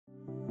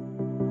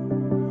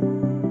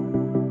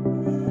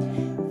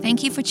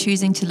Thank you for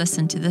choosing to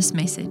listen to this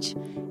message.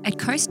 At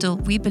Coastal,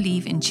 we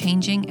believe in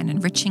changing and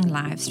enriching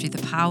lives through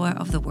the power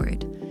of the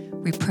Word.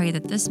 We pray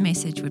that this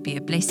message would be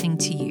a blessing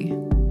to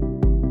you.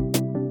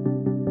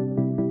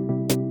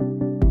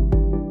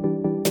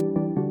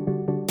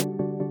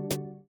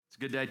 It's a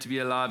good day to be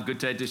alive, good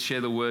day to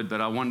share the Word, but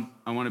I want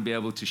to be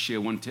able to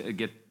share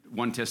get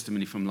one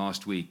testimony from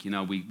last week. You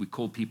know, we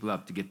called people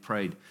up to get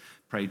prayed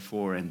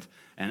for, and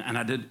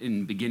I did in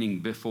the beginning,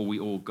 before we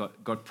all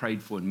got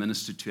prayed for and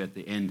ministered to at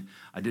the end,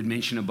 I did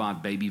mention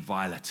about baby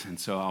Violet, and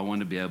so I want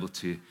to be able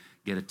to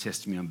get a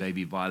testimony on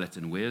baby Violet.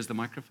 And where's the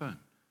microphone?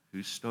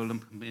 Who stole the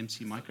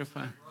MC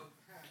microphone?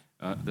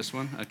 This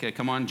one? Okay,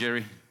 come on,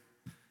 Jerry.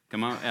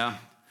 Come on, Al.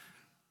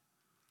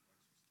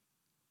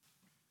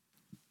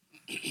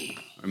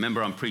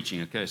 Remember, I'm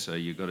preaching, okay, so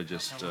you got to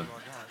just...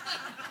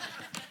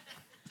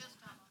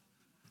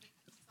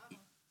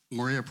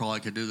 Maria probably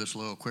could do this a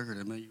little quicker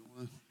than me.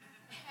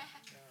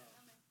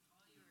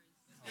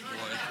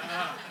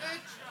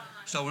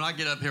 So when I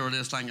get up here with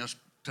this thing,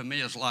 to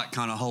me, it's like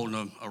kind of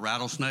holding a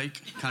rattlesnake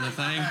kind of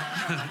thing.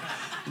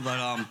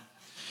 But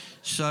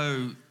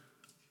so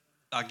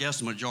I guess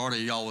the majority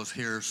of y'all was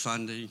here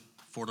Sunday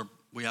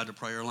we had the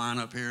prayer line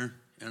up here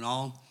and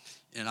all.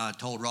 And I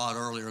told Rod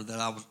earlier that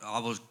I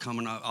was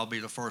coming up. I'll be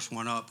the first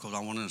one up because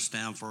I wanted to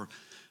stand for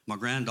my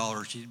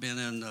granddaughter. She's been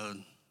in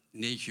the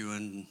NICU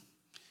in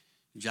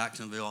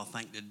Jacksonville. I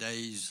think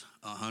today's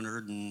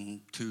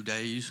 102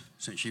 days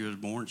since she was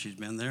born. She's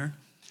been there,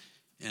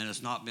 and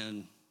it's not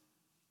been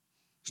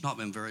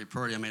very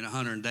pretty. I mean,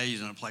 100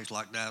 days in a place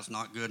like that is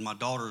not good. My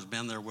daughter's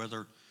been there with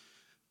her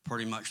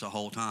pretty much the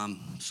whole time.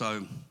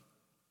 So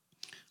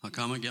I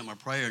come and get my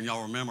prayer, and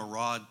y'all remember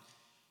Rod,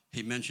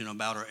 he mentioned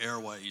about her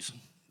airways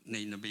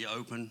needing to be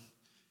open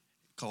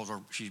because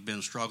she's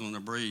been struggling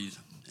to breathe,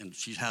 and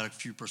she's had a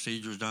few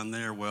procedures done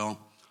there. Well,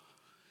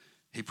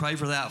 he prayed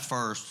for that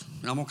first,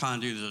 and I'm going to kind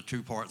of do this a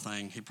two-part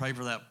thing. He prayed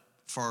for that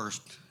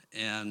first,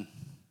 and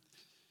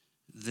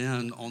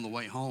then on the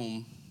way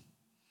home,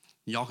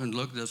 y'all can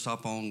look this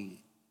up on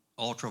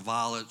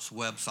Ultraviolet's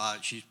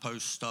website. She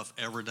posts stuff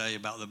every day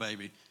about the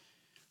baby.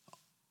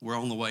 We're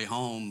on the way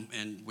home,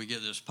 and we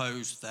get this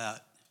post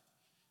that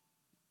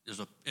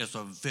it's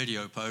a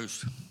video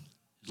post,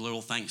 the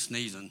little thing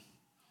sneezing.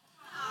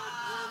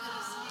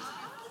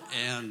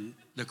 And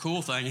the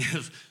cool thing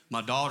is,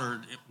 my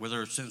daughter, with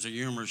her sense of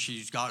humor,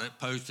 she's got it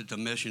posted to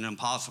Mission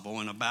Impossible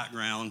in the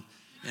background,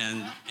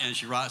 and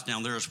she writes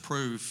down, there's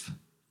proof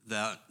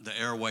that the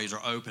airways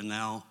are open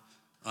now,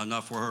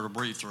 enough for her to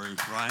breathe through,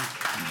 right?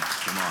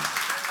 Come on.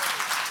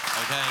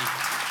 Okay,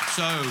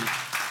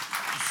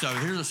 so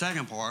here's the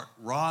second part.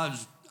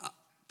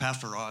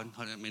 Pastor Rod,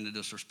 I didn't mean to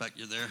disrespect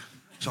you there,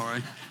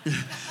 sorry.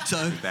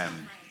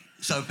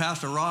 So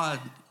Pastor Rod,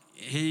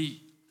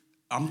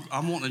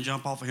 I'm wanting to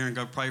jump off of here and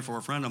go pray for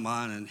a friend of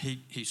mine, and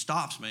he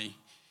stops me.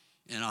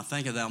 And I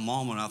think at that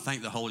moment, I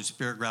think the Holy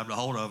Spirit grabbed a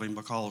hold of him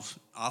because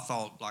I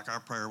thought like our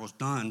prayer was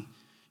done.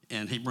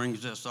 And he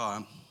brings this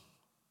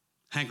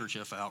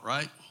handkerchief out,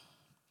 right?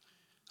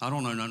 I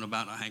don't know nothing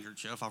about a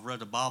handkerchief. I've read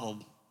the Bible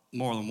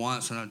more than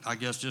once, and I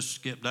guess just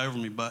skipped over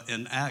me. But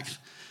in Acts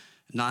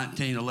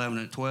 19, 11,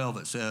 and 12,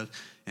 it says,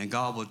 and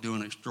God was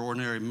doing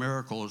extraordinary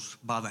miracles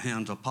by the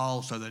hands of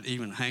Paul so that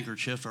even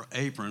handkerchiefs or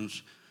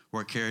aprons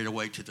were carried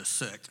away to the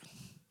sick,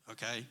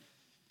 okay?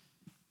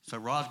 So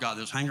Rod's got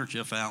this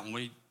handkerchief out, and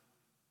we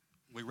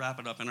wrap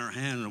it up in our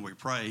hand, and we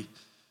pray,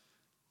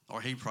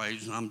 or he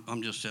prays, and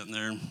I'm just sitting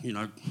there, you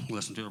know,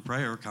 listening to a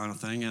prayer kind of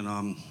thing, and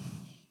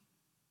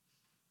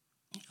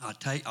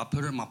I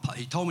put it in my pocket.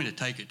 He told me to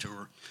take it to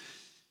her.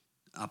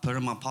 I put it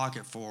in my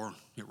pocket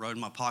it rode in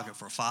my pocket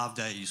for 5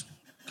 days,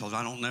 because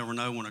I don't never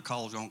know when a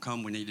call's gonna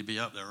come, we need to be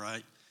up there,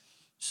 right?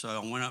 So I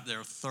went up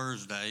there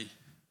Thursday,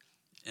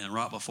 and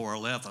right before I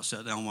left, I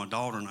sat down with my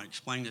daughter and I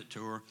explained it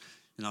to her.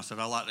 And I said,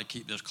 I like to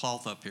keep this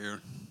cloth up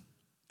here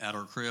at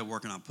her crib. Where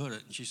can I put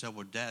it? And she said,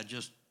 well, Dad,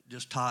 just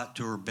tie it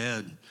to her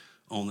bed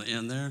on the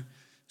end there.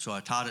 So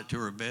I tied it to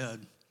her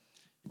bed.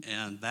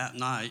 And that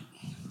night,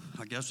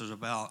 I guess it was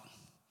about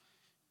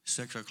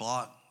 6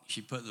 o'clock,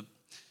 she put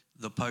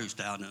the post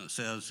out, and it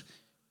says,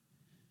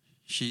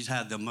 she's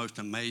had the most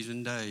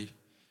amazing day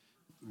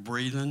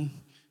breathing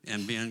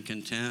and being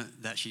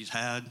content that she's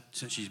had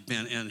since she's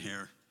been in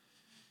here.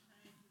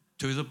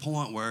 To the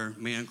point where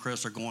me and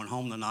Chris are going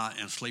home tonight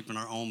and sleep in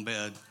our own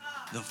bed.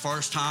 The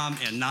first time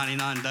in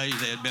 99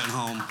 days they had been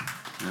home.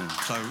 Yeah.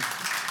 So,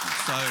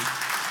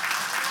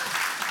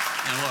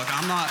 and look,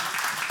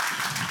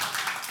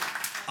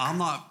 I'm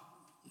not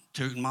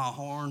tooting my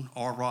horn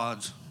or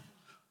Rod's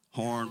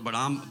horn, but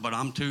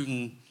I'm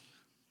tooting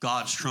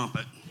God's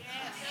trumpet.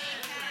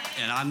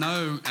 And I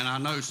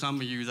know some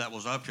of you that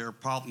was up here,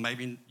 probably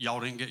maybe y'all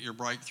didn't get your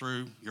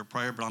breakthrough, your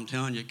prayer, but I'm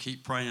telling you,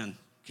 keep praying.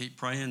 Keep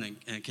praying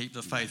and keep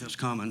the faith that's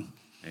coming.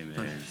 Amen.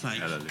 Thanks.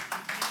 Hallelujah.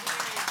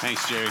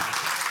 Thanks, Jerry.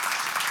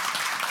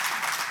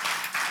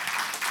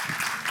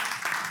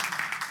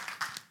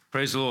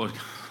 Praise the Lord.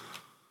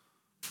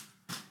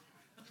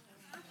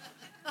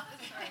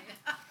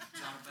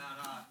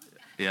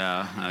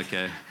 Yeah,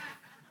 okay.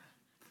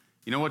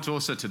 You know what's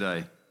also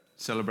today?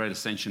 celebrate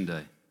Ascension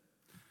Day.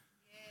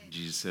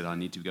 Jesus said, I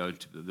need to go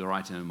to the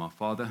right hand of my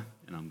Father,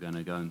 and I'm going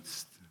to go and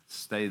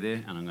stay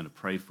there, and I'm going to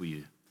pray for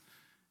you.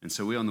 And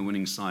so we're on the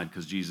winning side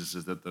because Jesus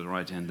is at the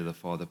right hand of the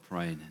Father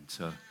praying. And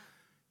so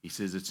he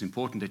says, it's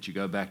important that you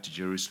go back to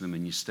Jerusalem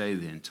and you stay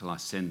there until I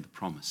send the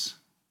promise.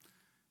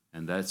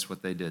 And that's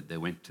what they did. They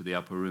went to the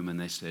upper room and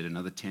they stayed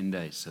another 10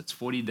 days. So it's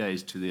 40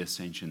 days to the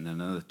ascension,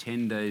 and another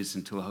 10 days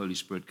until the Holy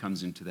Spirit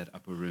comes into that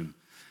upper room.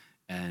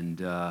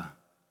 And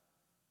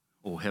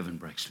all heaven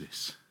breaks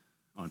loose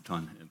on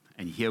time.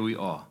 And here we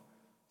are,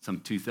 some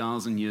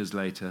 2,000 years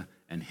later,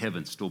 and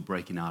heaven's still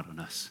breaking out on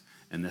us.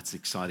 And that's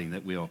exciting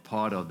that we are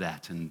part of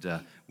that, and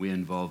we're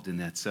involved in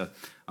that. So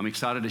I'm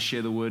excited to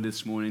share the word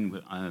this morning.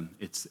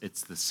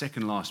 It's the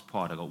second last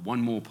part. I got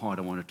one more part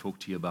I want to talk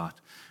to you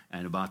about,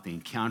 and about the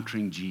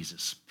encountering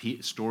Jesus.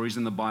 Stories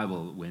in the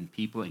Bible when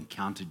people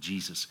encountered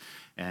Jesus.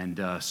 And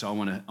so I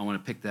want to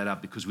pick that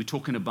up because we're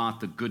talking about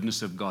the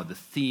goodness of God. The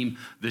theme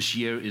this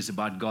year is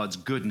about God's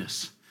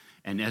goodness.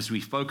 And as we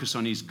focus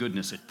on his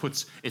goodness, it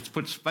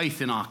puts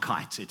faith in our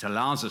kites. It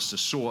allows us to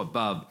soar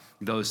above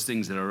those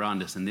things that are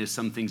around us. And there's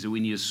some things that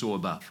we need to soar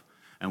above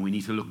and we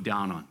need to look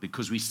down on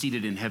because we're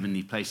seated in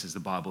heavenly places.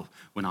 The Bible,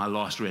 when I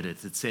last read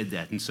it, it said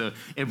that. And so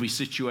every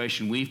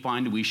situation we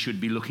find, we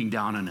should be looking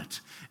down on it.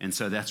 And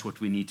so that's what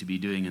we need to be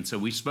doing. And so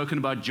we've spoken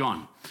about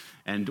John.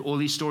 And all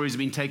these stories have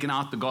been taken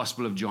out the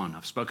Gospel of John.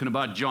 I've spoken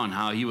about John,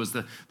 how he was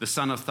the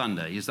son of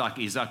thunder. He's like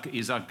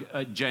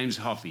James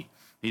Hoffey.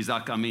 He's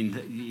like,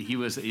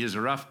 he's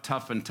rough,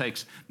 tough, and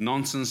takes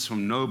nonsense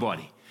from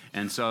nobody.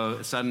 And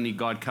so suddenly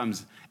God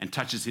comes and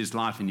touches his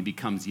life, and he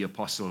becomes the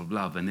apostle of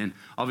love. And then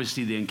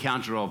obviously the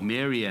encounter of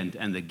Mary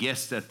and the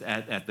guests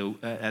at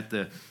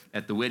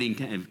the wedding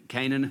in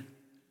Canaan,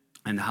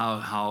 and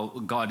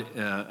how God,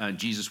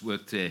 Jesus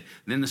worked there.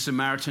 Then the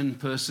Samaritan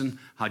person,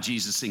 how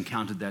Jesus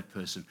encountered that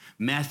person.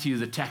 Matthew,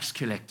 the tax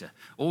collector.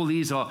 All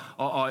these are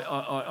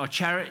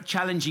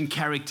challenging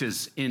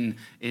characters in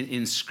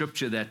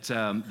Scripture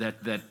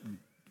that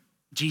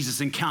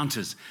Jesus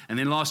encounters. And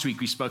then last week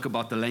we spoke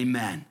about the lame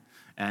man.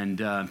 And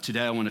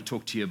today I want to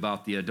talk to you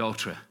about the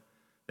adulterer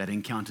that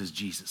encounters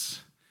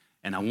Jesus.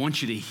 And I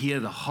want you to hear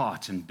the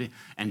heart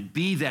and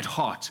be that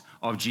heart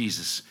of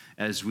Jesus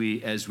as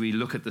we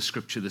look at the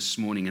scripture this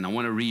morning. And I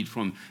want to read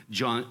from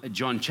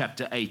John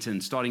chapter 8,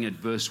 and starting at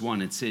verse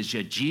 1, it says,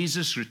 "Yet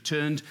Jesus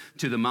returned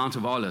to the Mount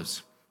of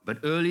Olives, but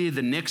early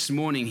the next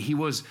morning he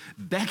was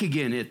back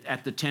again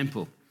at the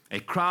temple. A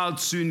crowd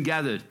soon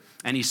gathered,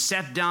 and he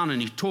sat down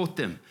and he taught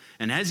them.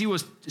 And as he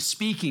was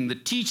speaking, the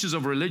teachers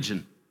of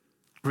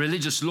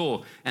religious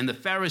law, and the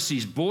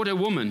Pharisees brought a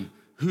woman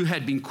who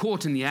had been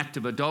caught in the act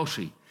of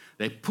adultery.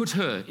 They put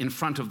her in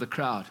front of the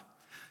crowd.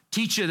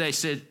 'Teacher,' they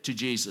said to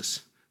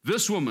Jesus,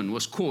 'this woman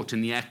was caught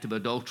in the act of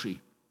adultery.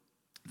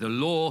 The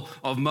law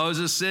of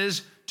Moses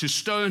says to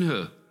stone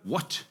her.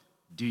 What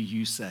do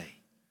you say?'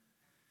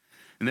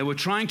 And they were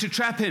trying to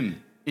trap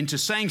him into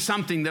saying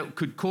something that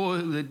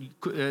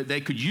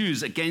they could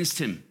use against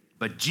him.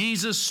 But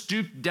Jesus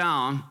stooped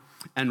down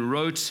and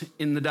wrote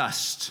in the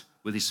dust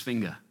with his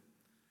finger.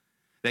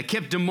 They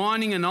kept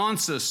demanding an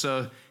answer,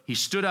 so he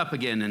stood up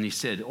again and he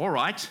said, 'All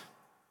right,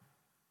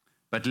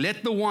 but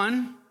let the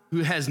one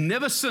who has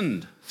never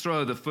sinned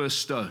throw the first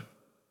stone.'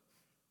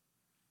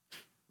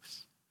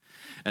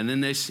 And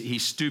then he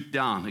stooped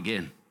down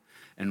again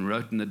and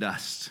wrote in the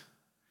dust.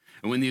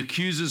 And when the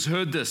accusers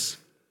heard this,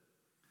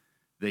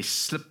 they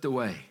slipped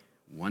away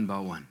one by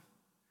one,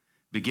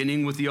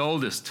 beginning with the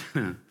oldest,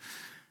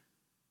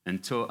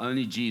 until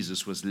only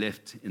Jesus was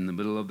left in the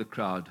middle of the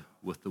crowd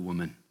with the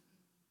woman.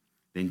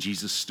 Then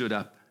Jesus stood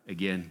up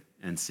again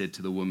and said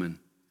to the woman,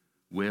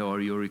 'Where are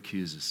your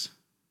accusers?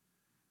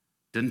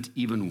 Didn't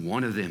even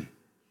one of them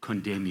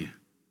condemn you?'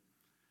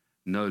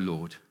 'No,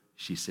 Lord,'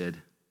 she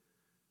said.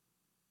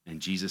 And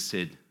Jesus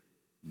said,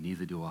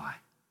 'Neither do I.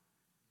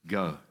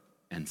 Go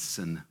and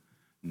sin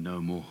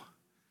no more.'"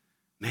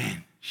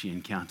 Man, she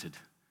encountered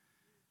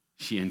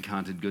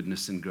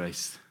goodness and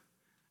grace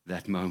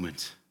that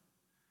moment.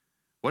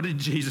 What did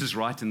Jesus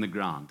write in the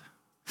ground?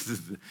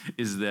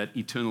 Is that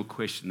eternal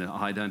question that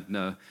I don't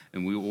know,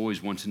 and we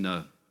always want to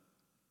know.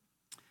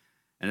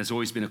 And it's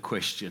always been a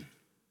question.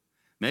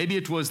 Maybe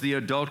it was the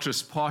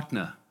adulterous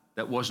partner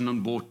that wasn't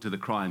on board to the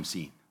crime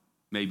scene.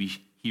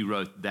 Maybe he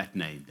wrote that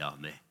name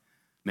down there.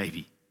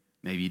 Maybe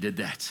he did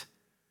that.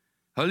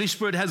 Holy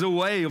Spirit has a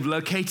way of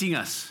locating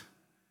us,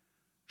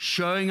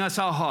 showing us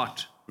our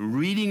heart,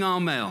 reading our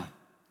mail,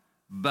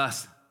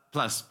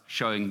 plus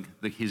showing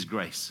his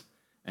grace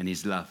and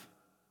his love,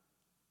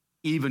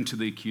 even to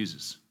the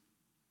accusers.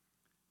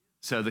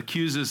 So the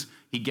accusers,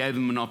 he gave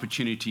them an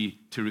opportunity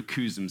to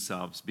recuse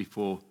themselves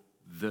before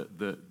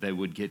they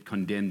would get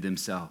condemned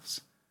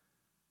themselves.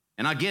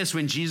 And I guess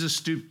when Jesus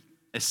stooped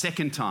a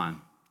second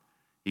time,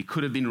 he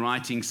could have been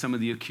writing some of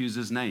the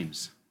accusers'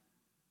 names.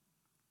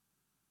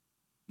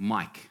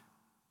 Mike.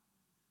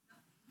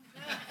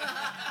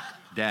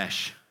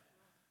 Dash.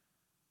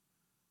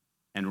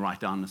 And write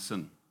down the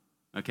sin.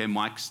 Okay,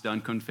 mics,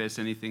 don't confess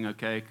anything,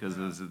 okay? Because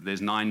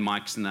there's 9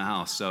 mics in the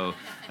house, so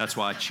that's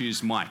why I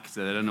choose Mike.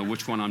 So I don't know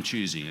which one I'm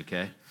choosing,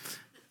 okay?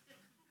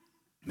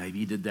 Maybe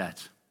he did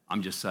that.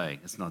 I'm just saying,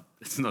 it's not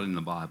in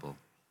the Bible.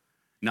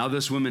 Now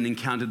this woman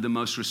encountered the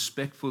most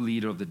respectful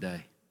leader of the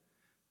day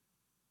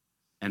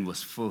and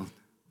was full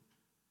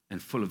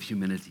of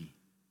humility.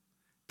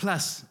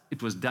 Plus,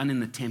 it was done in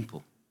the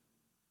temple,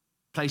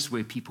 place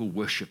where people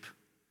worship,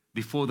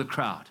 before the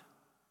crowd.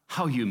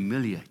 How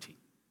humiliating.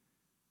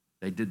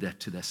 They did that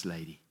to this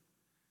lady.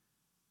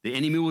 The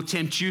enemy will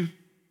tempt you,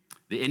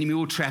 the enemy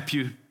will trap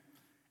you,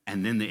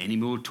 and then the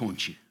enemy will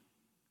taunt you.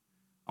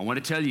 I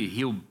want to tell you,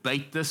 he'll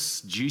bait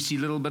this juicy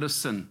little bit of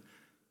sin.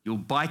 You'll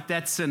bite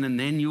that sin, and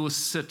then you'll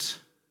sit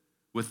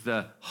with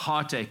the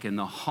heartache and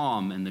the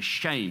harm and the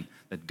shame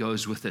that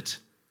goes with it.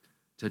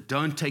 So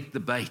don't take the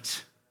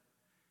bait.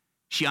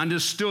 She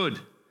understood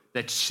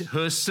that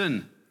her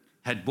sin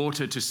had brought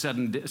her to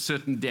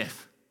certain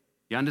death.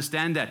 You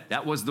understand that?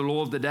 That was the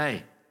law of the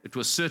day. It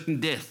was certain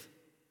death.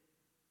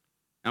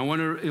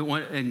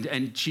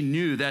 And she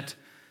knew that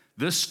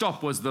this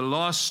stop was the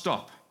last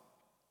stop,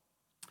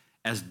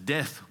 as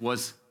death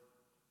was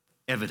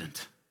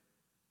evident.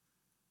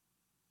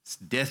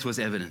 Death was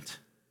evident.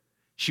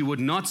 She would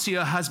not see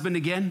her husband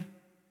again.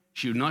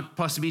 She would not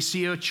possibly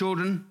see her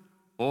children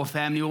or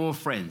family or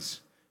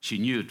friends. She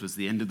knew it was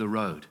the end of the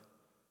road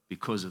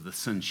because of the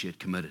sin she had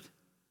committed.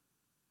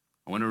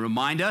 I want to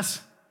remind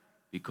us,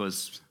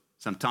 because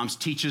sometimes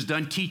teachers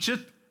don't teach it,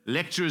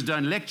 lecturers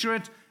don't lecture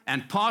it,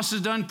 and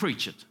pastors don't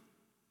preach it.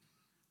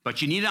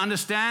 But you need to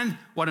understand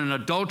what an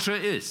adulterer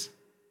is.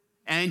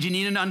 And you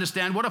need to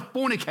understand what a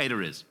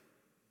fornicator is.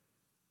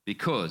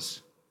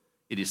 Because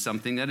it is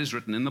something that is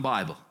written in the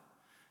Bible.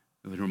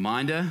 A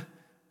reminder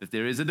that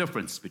there is a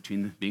difference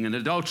between being an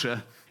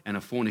adulterer and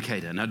a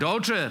fornicator. An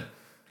adulterer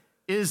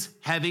is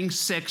having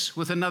sex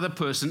with another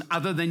person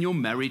other than your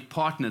married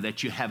partner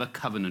that you have a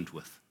covenant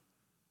with.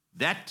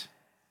 That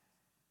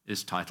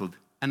is titled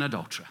an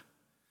adulterer.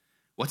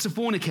 What's a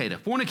fornicator?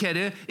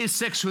 Fornicator is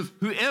sex with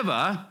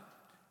whoever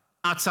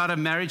outside of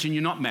marriage and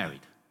you're not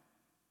married.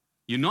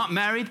 You're not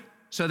married,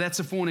 so that's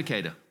a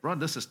fornicator. Rod,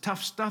 this is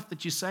tough stuff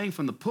that you're saying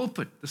from the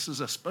pulpit. This is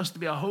supposed to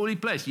be a holy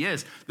place.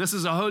 Yes, this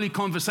is a holy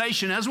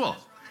conversation as well,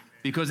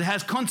 because it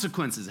has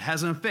consequences, it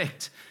has an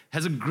effect, it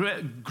has a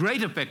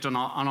great effect on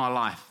our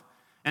life.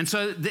 And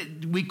so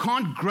we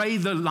can't gray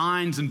the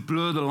lines and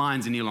blur the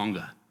lines any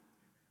longer,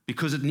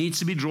 because it needs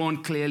to be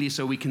drawn clearly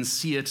so we can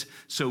see it,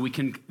 so we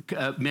can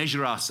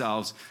measure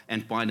ourselves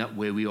and find out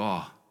where we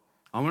are.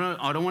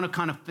 I don't want to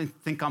kind of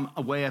think I'm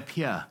way up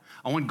here.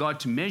 I want God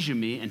to measure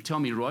me and tell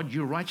me, Rod,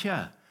 you're right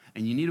here,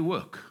 and you need to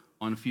work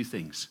on a few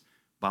things.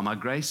 By my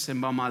grace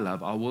and by my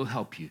love, I will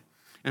help you.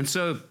 And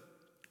so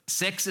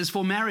sex is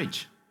for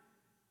marriage.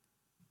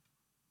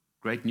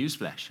 Great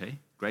newsflash, hey?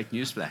 Great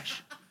newsflash.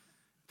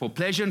 For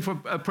pleasure and for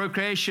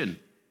procreation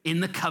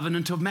in the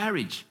covenant of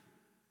marriage.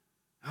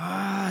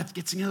 It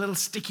gets a little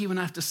sticky when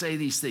I have to say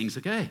these things,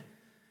 okay?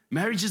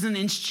 Marriage is an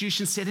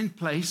institution set in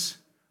place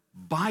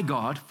by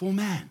God for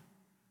man.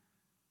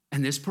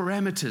 And there's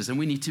parameters, and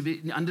we need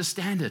to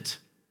understand it.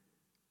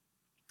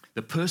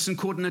 The person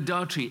caught in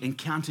adultery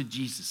encountered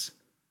Jesus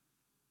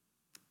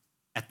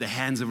at the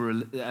hands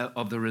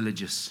of the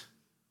religious.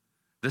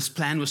 This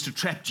plan was to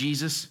trap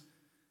Jesus,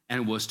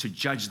 and it was to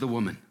judge the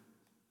woman.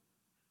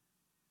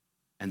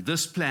 And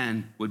this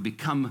plan would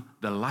become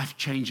the life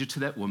changer to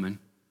that woman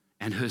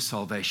and her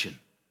salvation.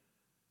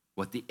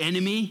 What the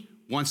enemy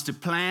wants to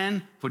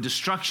plan for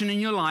destruction in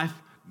your life,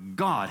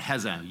 God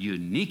has a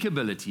unique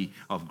ability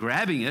of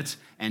grabbing it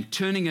and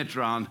turning it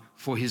around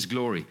for his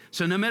glory.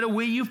 So no matter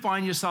where you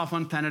find yourself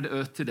on planet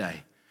Earth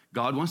today,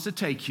 God wants to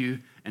take you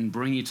and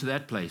bring you to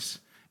that place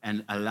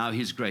and allow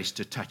his grace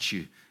to touch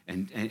you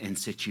and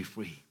set you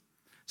free.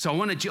 So I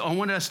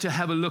want us to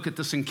have a look at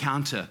this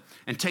encounter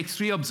and take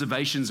 3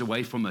 observations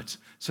away from it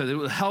so that it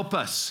will help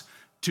us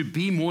to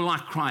be more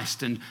like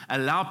Christ and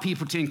allow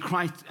people to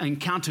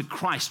encounter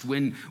Christ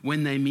when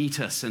they meet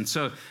us. And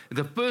so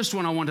the first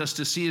one I want us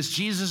to see is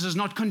Jesus is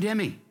not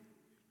condemning.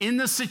 In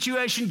this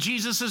situation,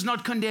 Jesus is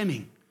not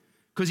condemning.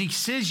 Because he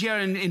says here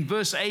in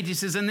verse 8, he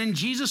says, and then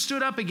Jesus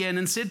stood up again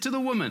and said to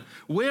the woman,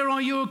 where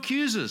are your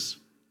accusers?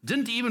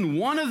 Didn't even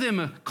one of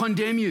them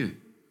condemn you?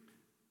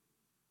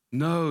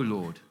 No,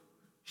 Lord,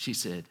 she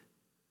said.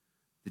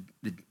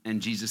 And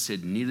Jesus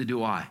said, neither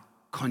do I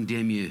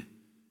condemn you.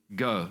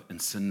 Go and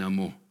sin no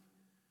more.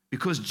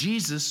 Because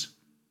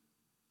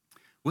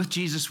with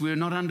Jesus, we're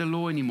not under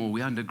law anymore.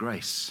 We're under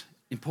grace.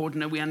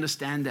 Important that we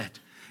understand that.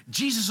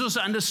 Jesus also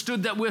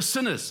understood that we're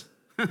sinners.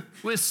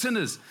 We're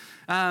sinners.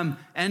 And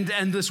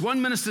this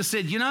one minister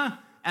said,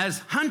 as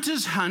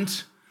hunters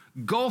hunt,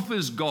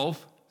 golfers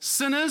golf,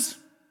 sinners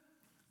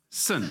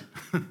sin.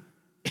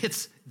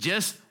 It's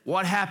just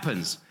what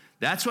happens.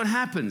 That's what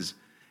happens.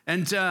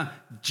 And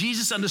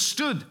Jesus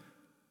understood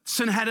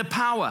sin had a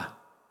power.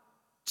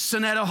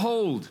 Sin had a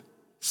hold.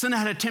 Sin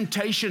had a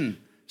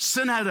temptation.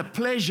 Sin had a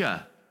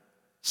pleasure.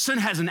 Sin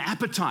has an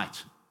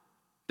appetite.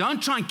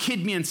 Don't try and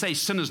kid me and say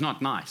sin is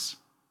not nice.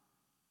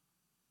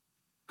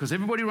 Because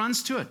everybody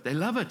runs to it. They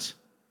love it.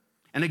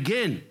 And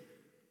again,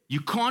 you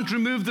can't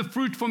remove the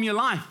fruit from your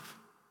life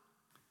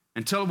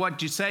until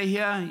what you say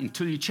here,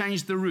 until you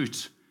change the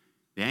root.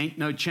 There ain't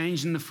no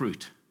change in the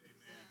fruit.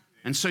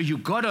 And so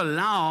you've got to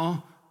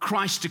allow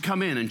Christ to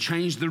come in and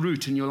change the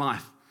root in your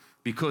life,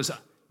 because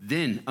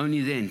then,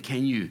 only then,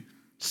 can you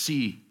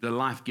see the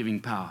life-giving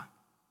power.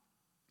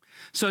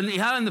 So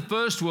here in the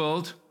first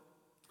world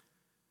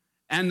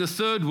and the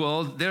third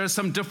world, there are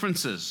some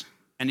differences.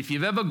 And if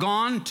you've ever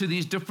gone to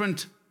these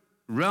different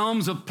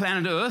realms of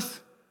planet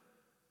Earth,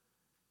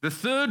 the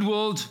third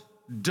world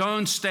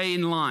don't stay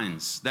in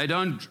lines. They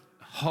don't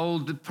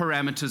hold the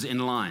parameters in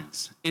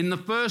lines. In the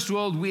first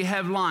world, we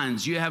have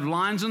lines. You have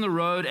lines on the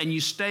road, and you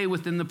stay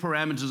within the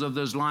parameters of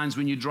those lines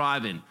when you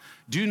drive in.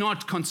 Do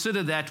not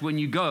consider that when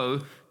you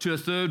go to a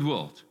third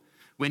world.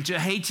 Went to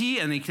Haiti,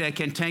 and they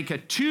can take a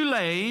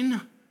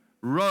 2-lane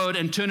road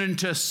and turn it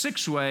into a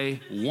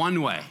 6-way,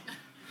 1-way.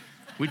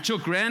 We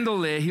took Randall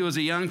there. He was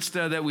a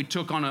youngster that we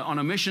took on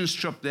a missions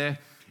trip there.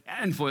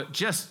 And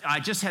I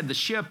just had the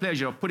sheer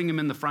pleasure of putting him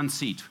in the front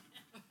seat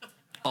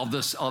of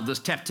this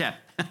tap.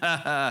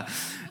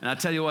 And I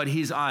tell you what,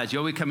 his eyes,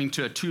 we're coming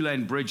to a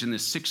 2-lane bridge, and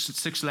there's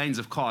six lanes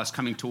of cars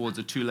coming towards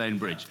a 2-lane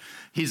bridge.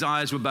 His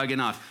eyes were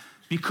bugging out,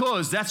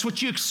 because that's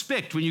what you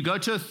expect when you go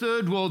to a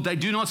third world. They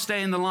do not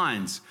stay in the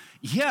lines.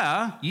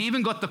 Here, you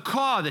even got the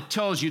car that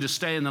tells you to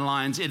stay in the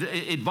lines.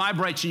 It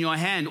vibrates in your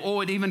hand,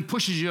 or it even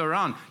pushes you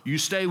around. You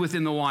stay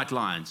within the white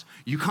lines.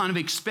 You kind of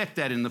expect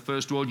that in the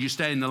first world. You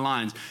stay in the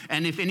lines.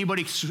 And if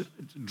anybody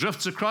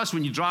drifts across,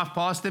 when you drive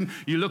past them,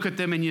 you look at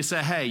them and you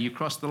say, hey, you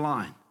crossed the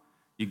line.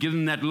 You give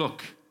them that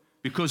look,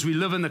 because we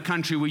live in the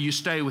country where you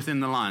stay within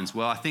the lines.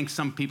 Well, I think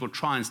some people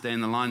try and stay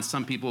in the lines.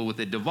 Some people with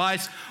their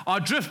device are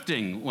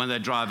drifting when they're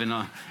driving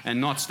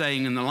and not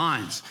staying in the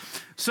lines.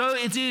 So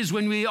it is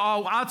when we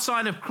are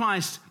outside of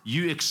Christ,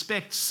 you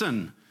expect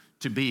sin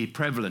to be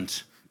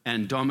prevalent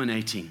and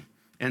dominating.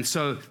 And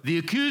so the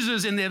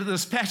accusers in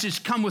this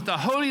passage come with a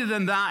holier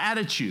than thou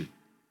attitude.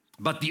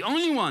 But the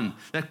only one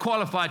that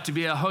qualified to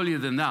be a holier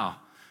than thou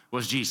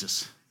was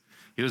Jesus.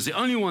 He was the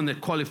only one that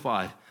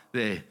qualified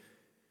there,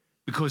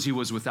 because he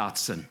was without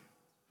sin.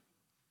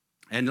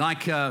 And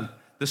like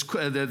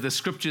the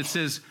scripture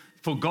says,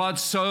 for God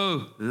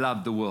so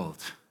loved the world.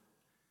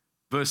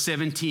 Verse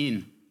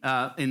 17,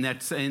 in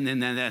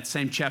that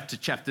same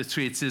chapter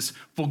 3, it says,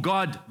 for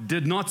God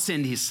did not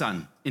send his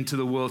son into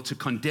the world to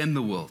condemn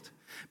the world,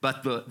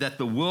 but that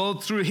the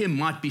world through him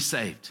might be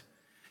saved.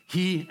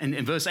 And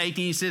in verse 18,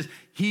 he says,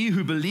 he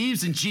who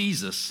believes in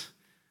Jesus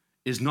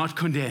is not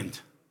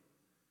condemned.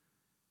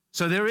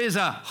 So there is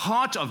a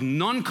heart of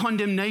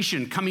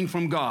non-condemnation coming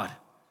from God.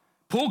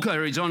 Paul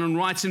carries on and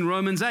writes in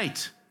Romans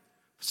 8,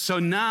 so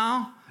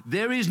now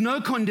there is no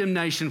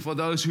condemnation for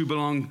those who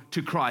belong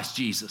to Christ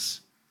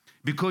Jesus.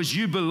 Because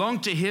you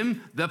belong to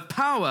him, the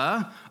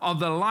power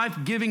of the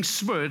life-giving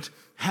Spirit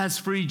has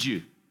freed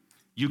you.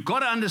 You've got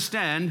to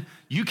understand,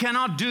 you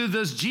cannot do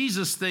this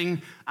Jesus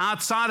thing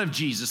outside of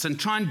Jesus and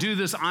try and do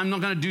this, I'm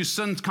not going to do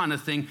sin kind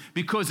of thing,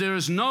 because there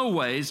is no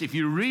ways. If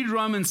you read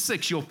Romans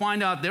 6, you'll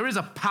find out there is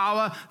a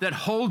power that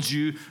holds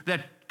you,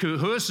 that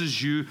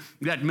coerces you,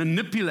 that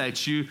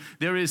manipulates you.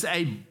 There is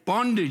a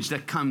bondage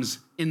that comes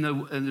in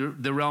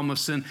the realm of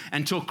sin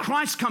until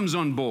Christ comes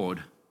on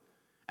board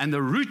and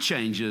the root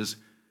changes.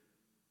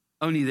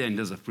 Only then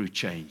does the fruit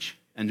change.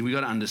 And we've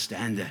got to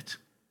understand that.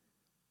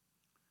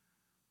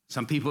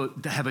 Some people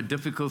have a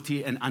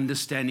difficulty in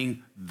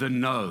understanding the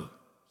no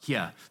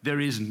here. There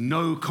is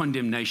no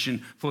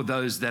condemnation for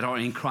those that are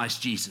in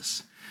Christ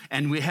Jesus.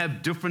 And we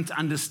have different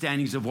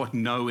understandings of what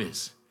no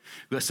is.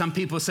 Where some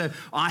people say,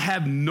 I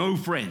have no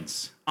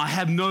friends. I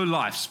have no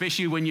life,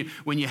 especially when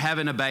you're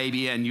having a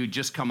baby and you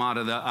just come out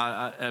of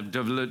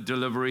the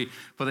delivery.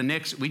 For the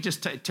next, we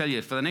just tell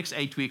you, for the next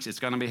 8 weeks, it's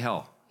going to be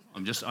hell.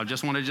 I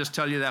just want to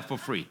tell you that for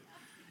free.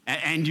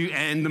 And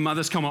the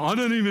mothers come on, I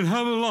don't even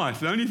have a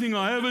life. The only thing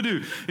I ever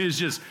do is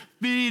just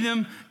feed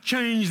them,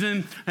 change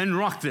them, and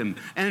rock them.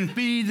 And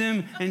feed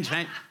them and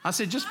change. I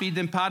said, just feed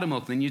them powder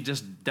milk, then you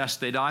just dust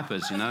their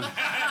diapers, you know.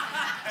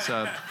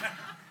 So,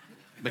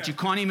 but you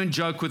can't even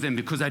joke with them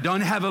because they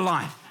don't have a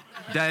life.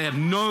 They have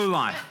no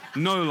life.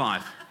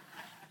 I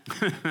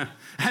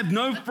have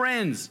no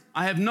friends.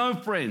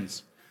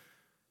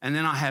 And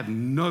then I have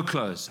no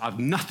clothes. I have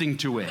nothing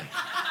to wear.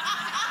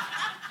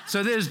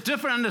 So there's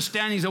different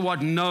understandings of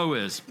what no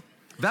is.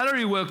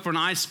 Valerie worked for an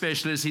eye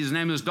specialist. His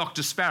name was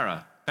Dr. Sparrow.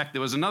 In fact,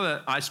 there was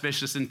another eye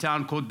specialist in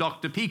town called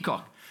Dr.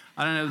 Peacock.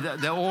 I don't know,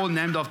 they're all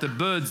named after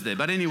birds there.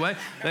 But anyway,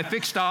 they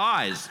fixed our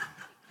eyes.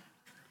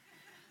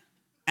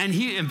 And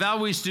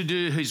Val used to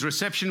do his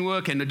reception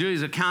work and to do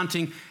his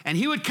accounting. And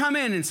he would come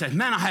in and say,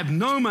 man, I have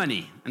no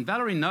money. And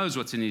Valerie knows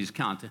what's in his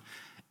account.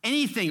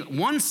 Anything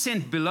 1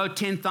 cent below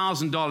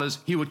 $10,000,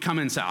 he would come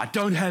in and say, I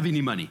don't have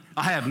any money.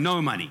 I have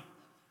no money.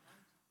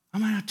 I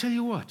mean, I'll tell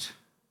you what,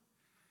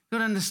 you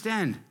got to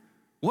understand,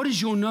 what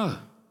is your no?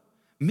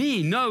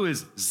 Me, no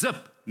is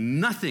zip,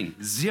 nothing,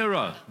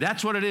 zero.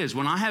 That's what it is.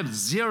 When I have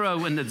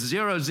zero and it's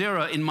 0,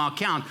 0 in my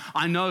account,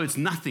 I know it's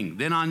nothing.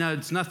 Then I know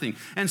it's nothing.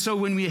 And so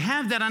when we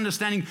have that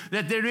understanding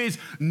that there is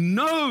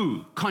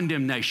no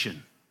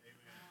condemnation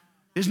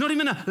There's not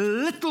even a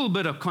little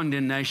bit of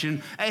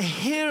condemnation, a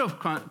hair of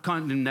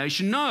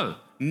condemnation. No,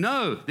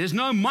 there's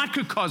no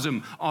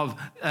microcosm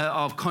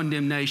of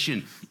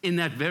condemnation in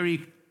that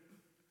very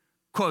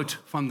quote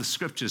from the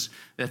scriptures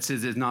that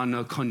says there's now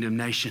no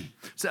condemnation.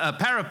 So a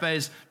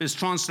paraphrase is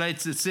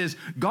translates, it says,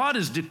 God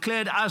has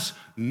declared us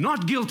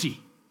not guilty.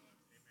 Amen.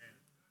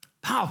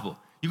 Powerful.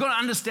 You've got to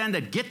understand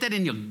that. Get that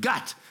in your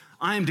gut.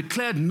 I am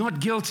declared not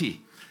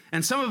guilty.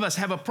 And some of us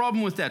have a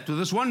problem with that. With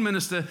this one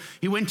minister,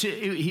 he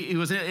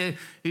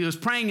was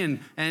praying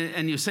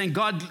and he was saying,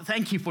 God,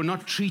 thank you for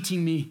not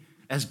treating me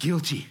as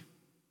guilty.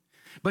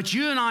 But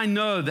you and I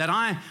know that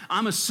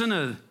I'm a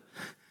sinner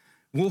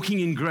walking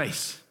in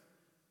grace.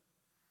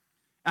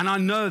 And I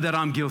know that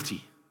I'm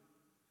guilty.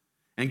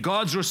 And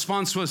God's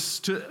response was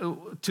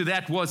to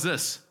that was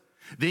this.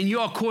 Then you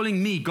are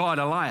calling me, God,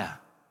 a liar.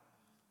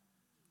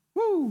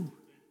 Woo!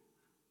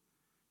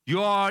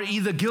 You are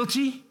either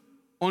guilty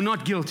or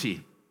not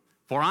guilty.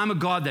 For I'm a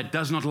God that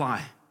does not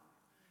lie.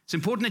 It's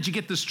important that you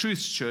get this truth,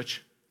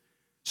 church.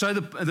 So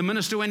the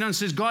minister went on and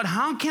says, God,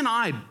 how can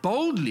I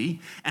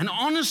boldly and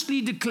honestly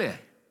declare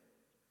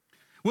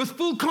with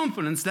full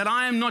confidence that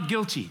I am not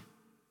guilty?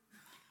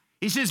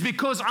 He says,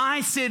 because I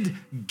said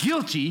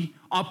guilty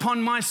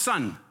upon my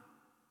son.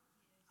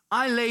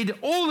 I laid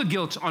all the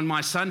guilt on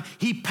my son.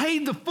 He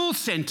paid the full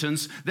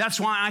sentence. That's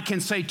why I can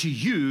say to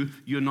you,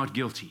 you're not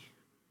guilty.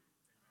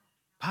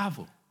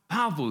 Powerful.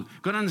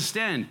 Got to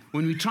understand,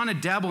 when we're trying to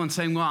dabble and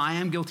saying, well, I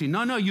am guilty.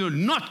 No, you're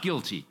not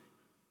guilty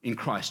in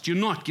Christ. You're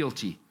not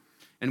guilty.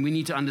 And we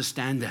need to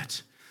understand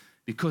that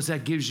because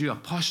that gives you a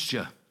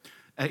posture,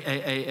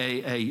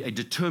 a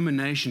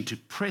determination to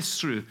press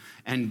through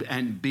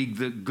and be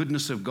the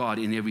goodness of God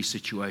in every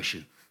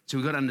situation. So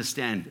we've got to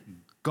understand,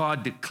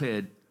 God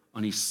declared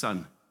on his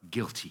son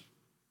guilty.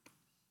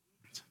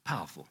 It's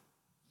powerful.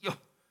 Yo.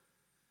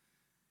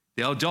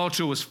 The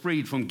adulterer was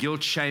freed from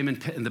guilt, shame,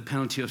 and the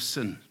penalty of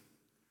sin.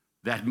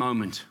 That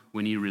moment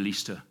when he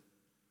released her.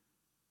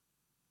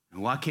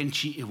 And why could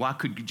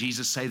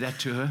Jesus say that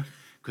to her?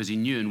 Because he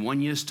knew in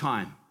 1 year's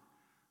time,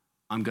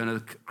 I'm going to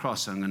the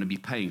cross, I'm going to be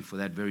paying for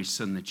that very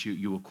sin that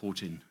you were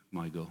caught in,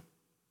 my girl.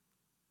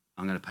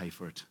 I'm going to pay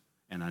for it.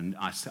 And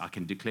I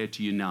can declare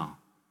to you now,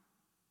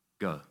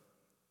 go.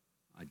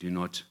 I do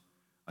not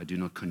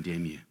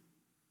condemn you.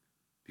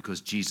 Because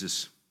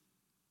Jesus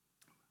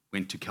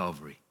went to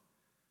Calvary.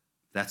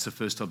 That's the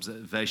first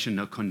observation,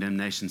 no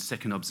condemnation.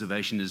 Second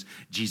observation is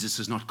Jesus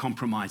is not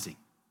compromising.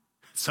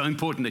 It's so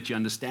important that you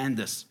understand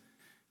this.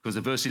 Because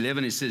in verse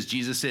 11 it says,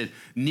 Jesus said,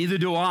 neither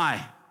do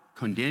I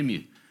condemn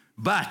you,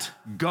 but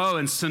go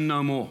and sin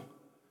no more.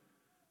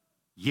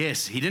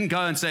 Yes, he didn't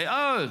go and say,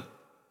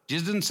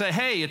 Jesus didn't say,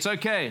 hey, it's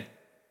okay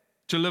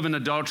to live in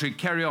adultery,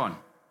 carry on.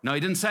 No, he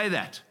didn't say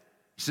that.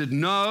 He said,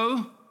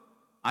 no,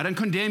 I don't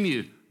condemn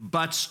you,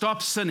 but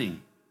stop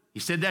sinning. He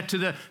said that to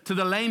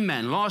the lame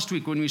man last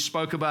week when we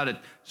spoke about it.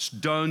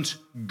 Don't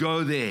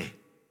go there.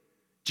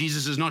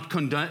 Jesus is not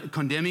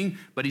condemning,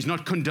 but he's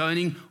not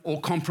condoning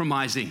or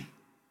compromising.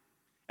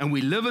 And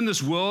we live in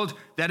this world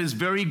that is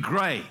very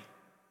gray.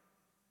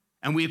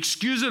 And we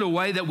excuse it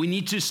away that we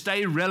need to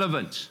stay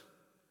relevant.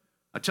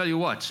 I tell you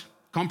what,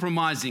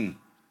 compromising,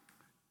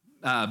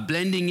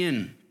 blending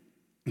in,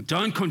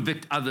 don't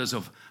convict others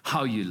of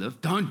how you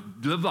live.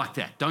 Don't live like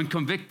that. Don't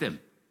convict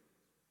them.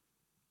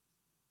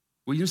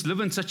 We just live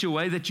in such a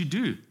way that you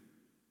do.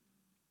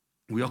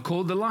 We are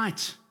called the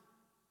light.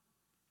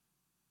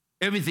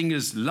 Everything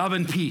is love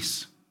and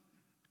peace.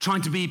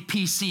 Trying to be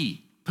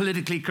PC,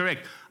 politically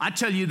correct. I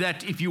tell you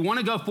that if you want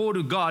to go forward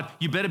with God,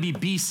 you better be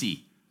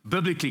BC,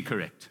 biblically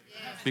correct.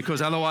 Yes.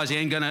 Because otherwise you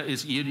ain't gonna.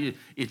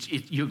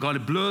 You've got to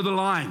blur the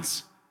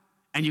lines,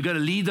 and you've got to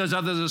lead those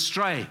others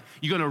astray.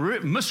 You're going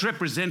to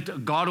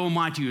misrepresent God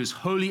Almighty, who is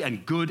holy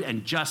and good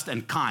and just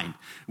and kind.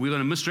 We're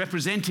going to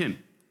misrepresent him.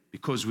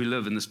 Because we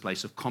live in this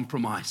place of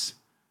compromise.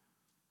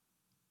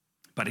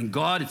 But in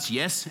God, it's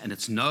yes, and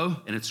it's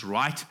no, and it's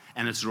right,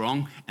 and it's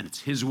wrong, and it's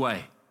his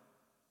way.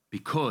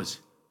 Because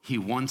he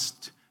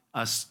wants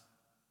us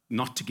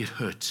not to get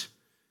hurt.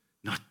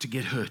 Not to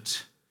get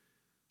hurt.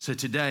 So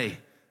today,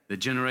 the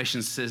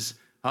generation says,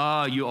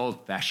 you're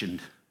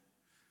old-fashioned.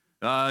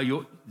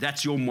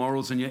 That's your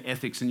morals and your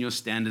ethics and your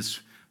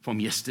standards from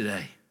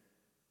yesterday.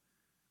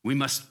 We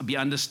must be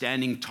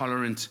understanding,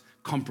 tolerant,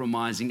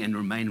 compromising, and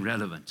remain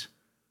relevant.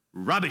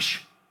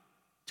 Rubbish.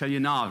 Tell you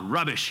now,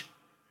 rubbish.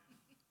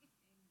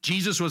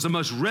 Jesus was the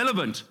most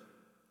relevant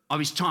of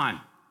his time,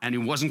 and he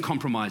wasn't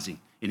compromising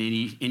in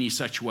any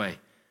such way.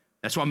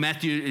 That's why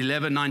Matthew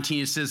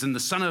 11:19 says, and the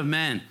Son of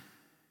Man,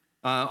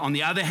 on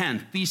the other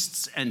hand,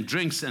 feasts and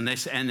drinks, and they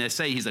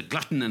say he's a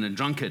glutton and a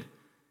drunkard,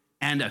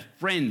 and a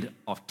friend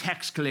of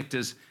tax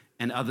collectors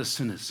and other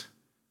sinners.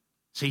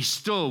 So he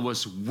still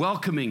was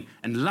welcoming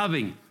and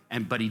loving,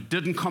 but he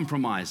didn't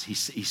compromise. He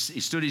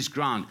stood his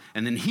ground.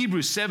 And in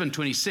Hebrews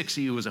 7:26,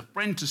 he was a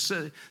friend to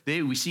sinners.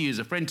 There we see he is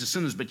a friend to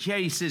sinners. But here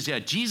he says,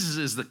 Jesus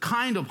is the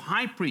kind of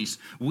high priest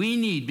we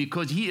need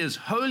because he is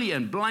holy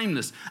and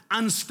blameless,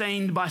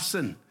 unstained by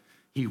sin.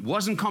 He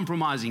wasn't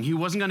compromising. He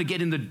wasn't going to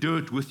get in the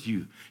dirt with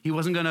you. He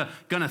wasn't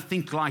going to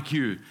think like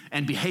you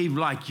and behave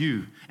like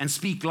you and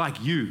speak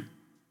like you.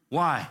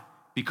 Why?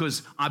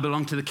 Because I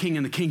belong to the King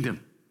and the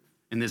kingdom.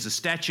 And there's a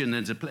statue and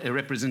there's a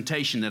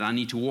representation that I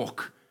need to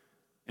walk.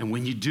 And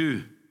when you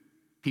do,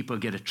 people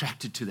get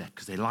attracted to that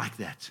because they like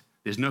that.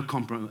 There's no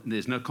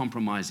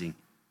compromising.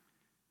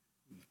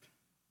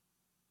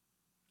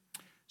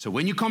 So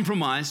when you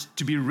compromise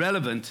to be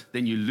relevant,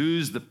 then you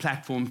lose the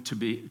platform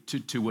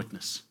to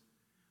witness.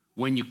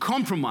 When you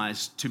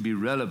compromise to be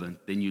relevant,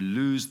 then you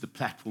lose the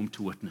platform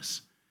to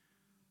witness.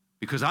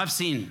 Because I've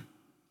seen,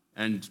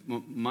 and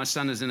my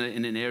son is in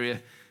an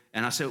area,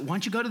 and I said, why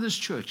don't you go to this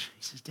church?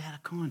 He says, Dad,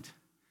 I can't.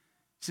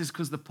 He says,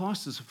 because the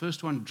pastor's the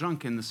first one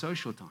drunk in the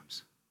social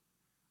times.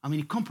 I mean,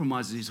 he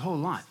compromises his whole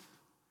life.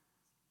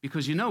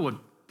 Because you know what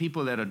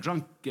people that are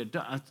drunk get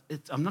done.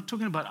 I'm not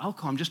talking about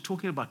alcohol. I'm just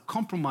talking about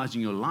compromising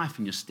your life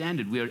and your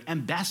standard. We are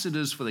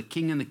ambassadors for the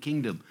King and the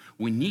kingdom.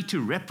 We need to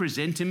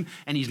represent him,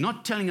 and he's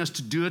not telling us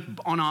to do it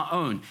on our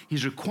own.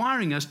 He's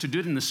requiring us to do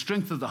it in the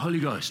strength of the Holy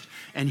Ghost,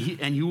 and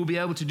you will be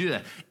able to do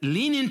that.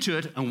 Lean into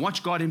it and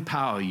watch God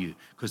empower you,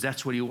 because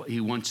that's what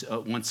he wants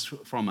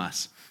from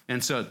us.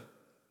 And so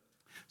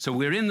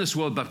we're in this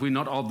world, but we're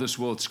not of this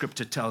world,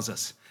 Scripture tells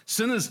us.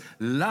 Sinners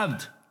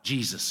loved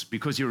Jesus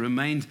because he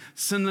remained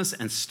sinless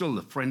and still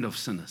the friend of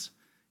sinners.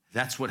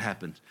 That's what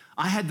happened.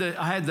 I had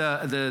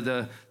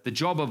the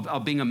job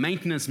of being a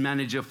maintenance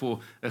manager for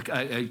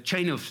a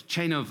chain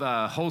of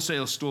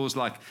wholesale stores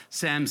like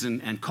Sam's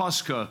and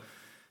Costco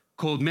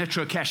called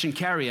Metro Cash and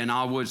Carry, and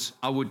I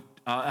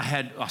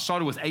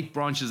started with 8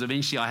 branches.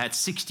 Eventually, I had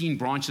 16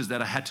 branches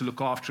that I had to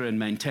look after and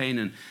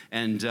maintain,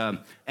 and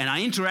I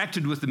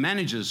interacted with the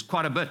managers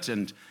quite a bit,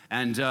 and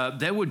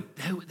they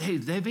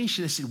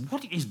eventually said,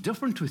 "What is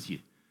different with you?"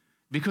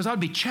 Because I'd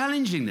be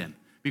challenging them.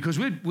 Because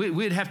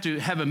we'd have to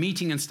have a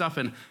meeting and stuff,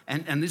 and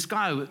this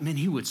guy, man,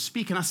 he would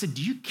speak. And I said,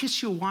 do you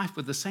kiss your wife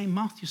with the same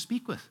mouth you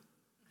speak with?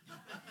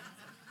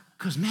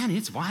 Because, man,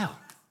 it's vile.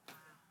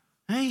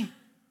 Hey?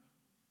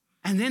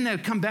 And then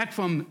they'd come back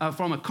from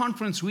a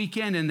conference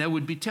weekend, and they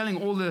would be telling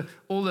all the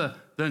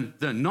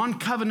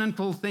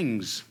non-covenantal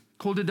things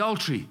called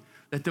adultery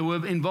that they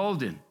were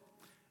involved in.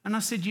 And I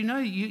said, you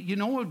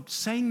know what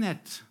saying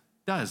that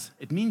does?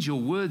 It means your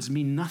words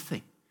mean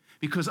nothing.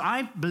 Because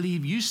I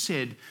believe you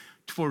said,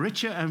 for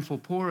richer and for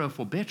poorer,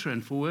 for better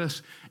and for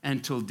worse,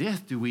 until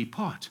death do we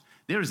part.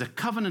 There is a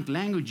covenant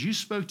language you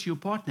spoke to your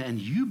partner, and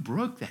you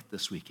broke that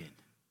this weekend.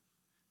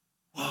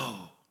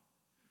 Whoa.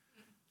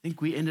 I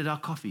think we ended our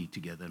coffee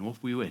together, and off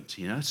we went,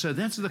 So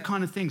that's the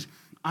kind of things.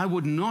 I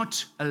would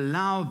not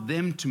allow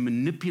them to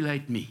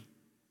manipulate me.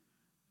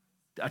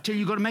 I tell you,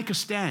 you've got to make a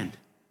stand.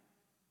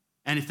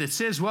 And if it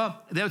says, well,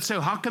 they would say,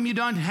 how come you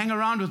don't hang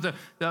around with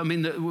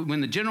when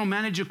the general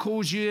manager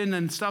calls you in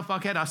and stuff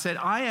like that? I said,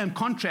 I am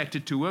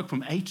contracted to work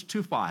from 8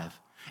 to 5,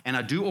 and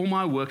I do all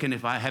my work, and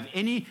if I have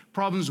any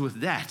problems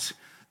with that,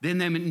 then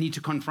they need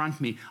to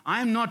confront me. I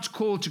am not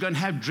called to go and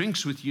have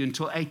drinks with you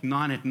until 8,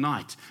 9 at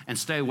night and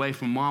stay away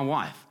from my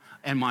wife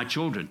and my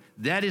children.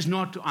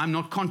 I'm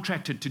not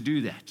contracted to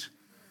do that.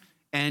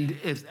 And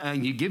if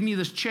you give me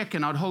this check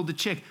and I'd hold the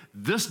check,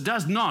 this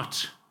is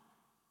not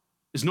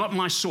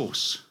my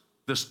source.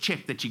 This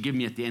check that you give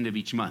me at the end of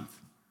each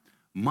month.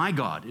 My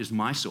God is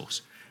my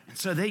source. And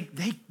so they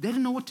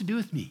didn't know what to do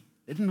with me.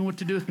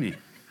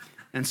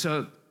 And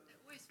so,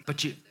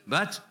 but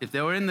if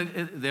they were in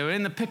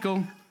the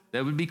pickle,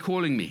 they would be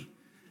calling me.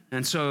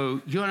 And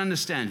so you don't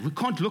understand. We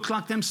can't look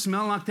like them,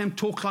 smell like them,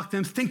 talk like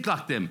them, think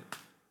like them.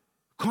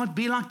 Can't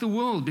be like the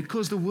world,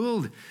 because the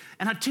world.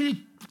 And I tell you,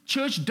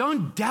 church,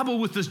 don't dabble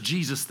with this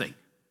Jesus thing.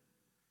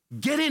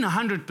 Get in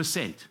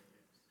 100%.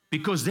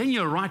 Because then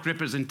you're a right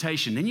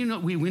representation.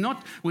 Then we're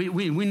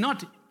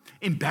not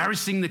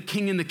embarrassing the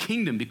King and the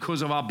kingdom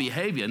because of our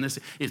behavior. And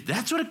if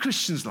that's what a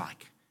Christian's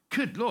like,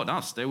 good Lord,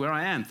 I'll stay where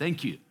I am.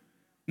 Thank you.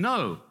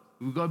 No,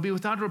 we've got to be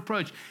without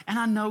reproach. And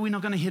I know we're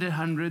not going to hit it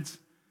hundreds.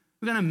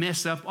 We're going to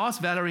mess up.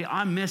 Ask Valerie,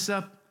 I mess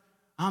up.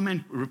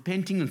 I'm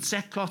repenting in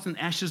sackcloth and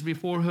ashes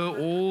before her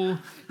all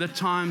the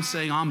time,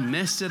 saying, I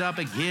messed it up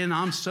again.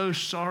 I'm so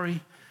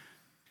sorry.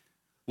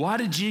 Why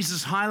did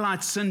Jesus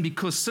highlight sin?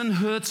 Because sin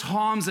hurts,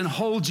 harms, and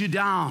holds you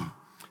down.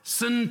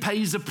 Sin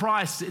pays a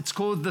price. It's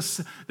called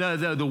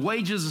the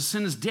wages of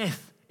sin is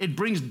death. It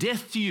brings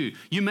death to you.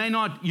 You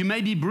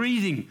may be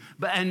breathing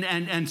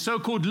and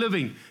so-called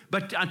living,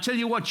 but I tell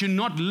you what, you're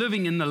not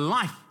living in the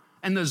life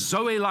and the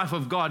Zoe life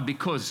of God,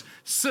 because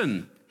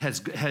sin has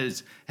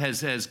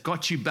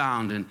got you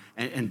bound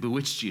and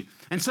bewitched you.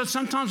 And so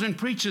sometimes when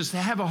preachers, they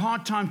have a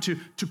hard time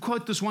to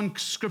quote this one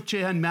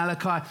scripture in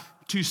Malachi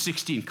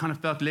 2:16, kind of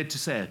felt led to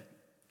say it.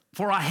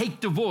 For I hate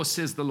divorce,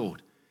 says the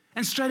Lord.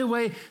 And straight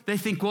away they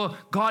think, well,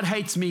 God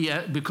hates me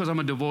because I'm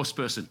a divorced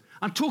person.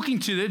 I'm talking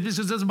to them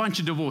because there's a bunch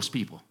of divorced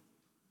people.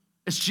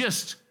 It's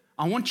just,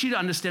 I want you to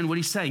understand what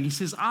he's saying. He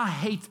says, I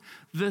hate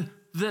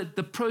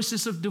the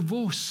process of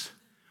divorce.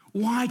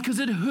 Why? Because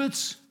it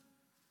hurts.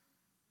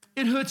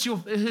 It hurts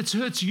you.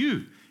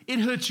 It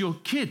hurts your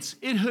kids.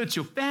 It hurts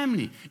your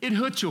family. It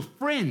hurts your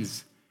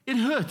friends. It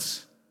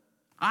hurts.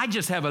 I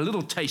just have a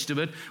little taste of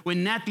it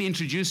when Natalie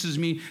introduces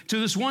me to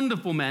this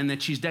wonderful man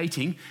that she's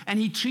dating, and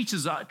he treats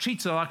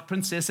her like a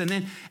princess, and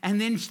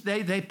then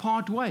they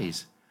part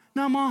ways.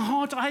 Now, my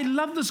heart, I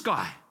love this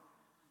guy.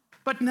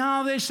 But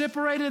now they're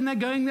separated and they're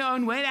going their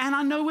own way, and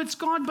I know it's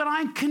God, but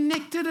I'm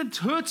connected. It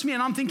hurts me,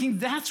 and I'm thinking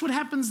that's what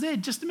happens there.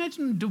 Just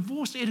imagine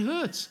divorce; it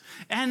hurts,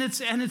 and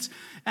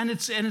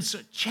it's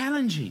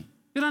challenging.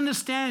 You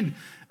understand?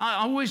 I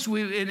always,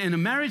 in a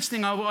marriage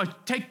thing, I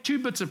take two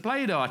bits of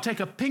Play-Doh. I take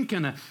a pink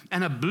and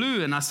a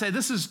blue, and I say,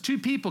 this is two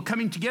people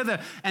coming together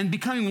and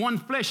becoming one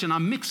flesh, and I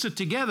mix it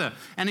together.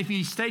 And if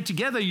you stay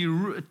together,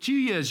 2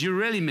 years, you're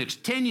really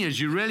mixed. 10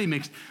 years, you're really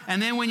mixed. And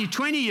then when you're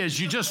 20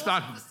 years, you're just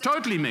like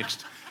totally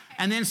mixed.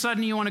 And then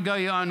suddenly you want to go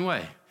your own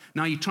way.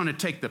 Now you're trying to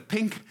take the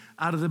pink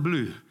out of the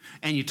blue,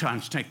 and you're trying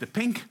to take the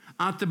pink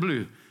out the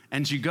blue.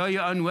 And as you go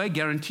your own way,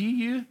 guarantee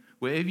you,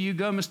 wherever you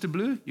go, Mr.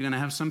 Blue, you're going to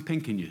have some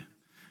pink in you.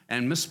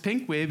 And Miss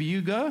Pink, wherever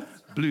you go,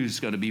 blue's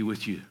going to be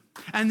with you.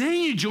 And then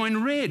you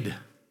join red.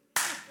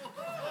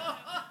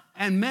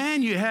 And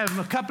man, you have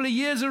a couple of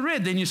years of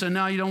red. Then you say,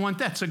 no, you don't want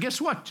that. So guess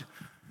what?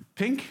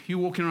 Pink, you're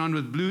walking around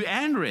with blue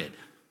and red.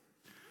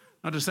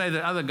 Not to say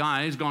that other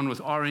guy has gone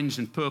with orange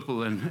and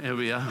purple and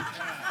every other.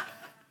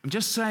 I'm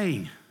just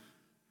saying,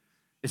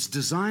 it's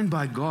designed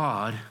by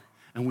God,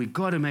 and we've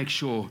got to make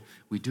sure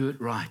we do it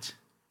right.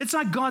 It's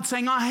like God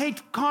saying, I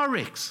hate car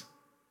wrecks.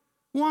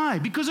 Why?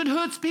 Because it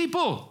hurts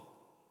people.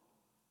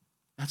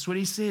 That's what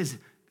he says.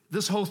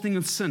 This whole thing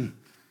of sin,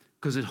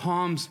 because it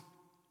harms,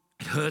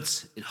 it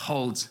hurts, it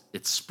holds,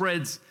 it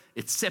spreads,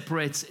 it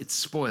separates, it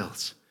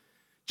spoils.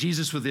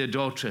 Jesus with the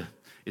adulterer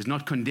is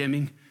not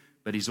condemning,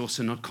 but he's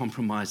also not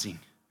compromising.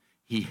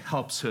 He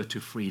helps her to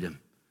freedom.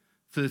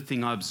 Third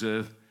thing I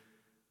observe,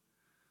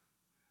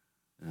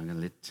 and I'm going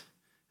to let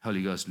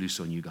Holy Ghost loose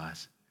on you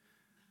guys.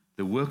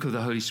 The work of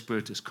the Holy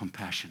Spirit is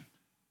compassion.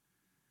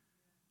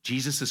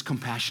 Jesus is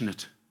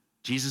compassionate.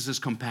 Jesus is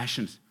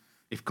compassionate.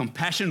 If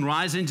compassion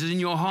rises in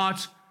your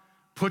heart,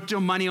 put your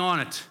money on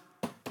it.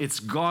 It's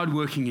God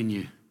working in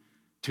you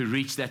to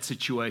reach that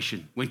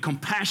situation. When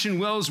compassion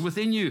wells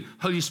within you,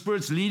 Holy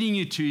Spirit's leading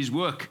you to his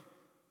work.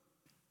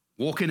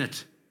 Walk in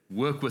it.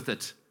 Work with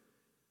it.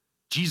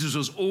 Jesus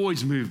was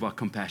always moved by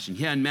compassion.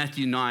 Here in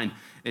Matthew 9,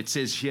 it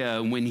says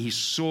here, when he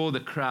saw the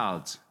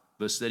crowds,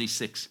 verse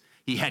 36,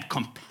 he had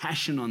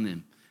compassion on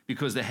them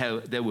because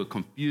they were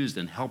confused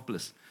and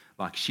helpless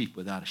like sheep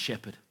without a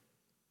shepherd.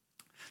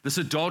 This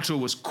adulterer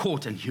was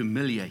caught and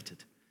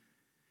humiliated.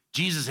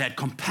 Jesus had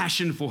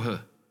compassion for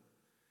her.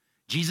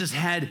 Jesus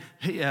had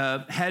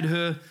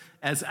her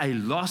as a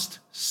lost,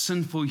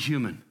 sinful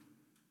human.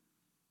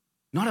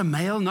 Not a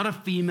male, not a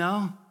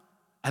female.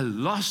 A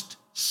lost,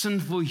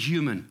 sinful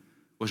human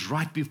was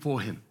right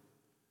before him.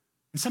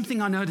 And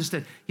something I noticed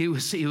that he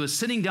was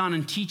sitting down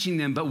and teaching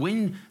them, but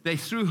when they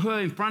threw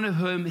her in front of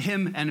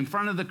him and in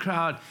front of the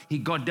crowd, he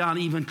got down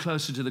even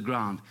closer to the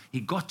ground. He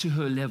got to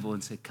her level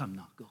and said, come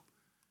now, go.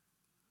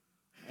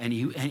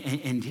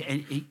 And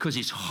because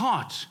his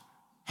heart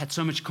had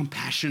so much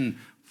compassion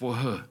for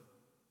her,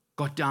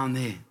 got down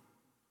there.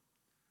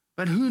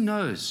 But who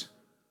knows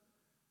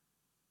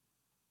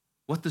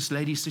what this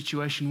lady's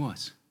situation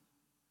was?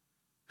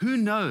 Who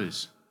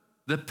knows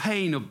the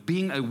pain of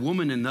being a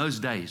woman in those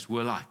days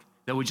were like?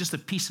 They were just a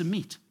piece of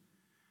meat.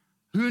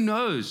 Who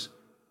knows?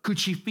 Could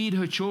she feed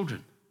her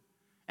children?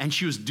 And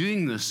she was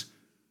doing this.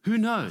 Who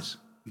knows?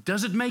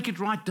 Does it make it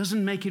right?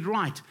 Doesn't make it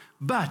right.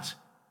 But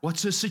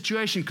what's her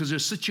situation? Because her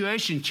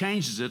situation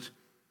changes it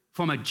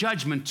from a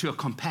judgment to a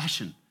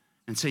compassion.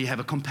 And so you have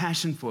a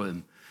compassion for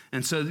them.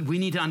 And so we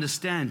need to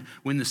understand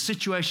when the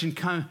situation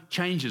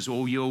changes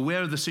or you're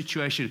aware of the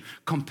situation,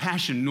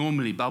 compassion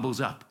normally bubbles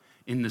up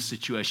in the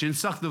situation.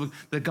 It's like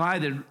the guy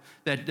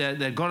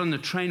that got on the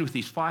train with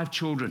his 5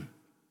 children.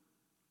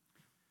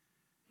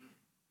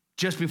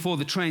 Just before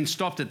the train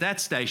stopped at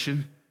that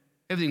station,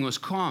 everything was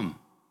calm.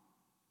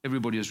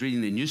 Everybody was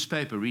reading their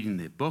newspaper, reading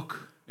their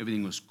book.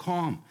 Everything was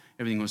calm.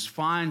 Everything was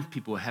fine.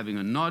 People were having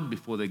a nod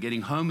before they're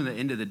getting home at the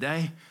end of the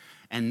day.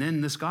 And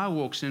then this guy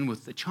walks in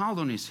with the child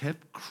on his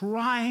hip,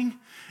 crying,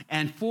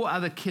 and 4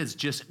 other kids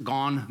just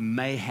gone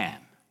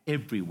mayhem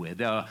everywhere.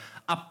 They were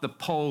up the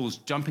poles,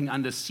 jumping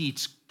under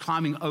seats,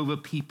 climbing over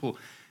people.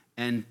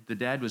 And the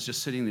dad was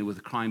just sitting there with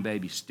a crying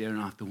baby staring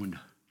out the window.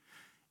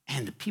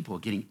 And the people are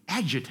getting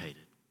agitated.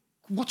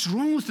 What's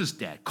wrong with this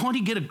dad? Can't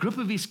he get a grip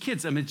of his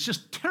kids? I mean, it's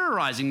just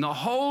terrorizing the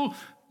whole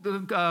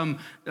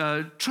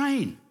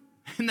train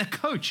in the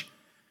coach.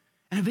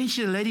 And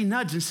eventually the lady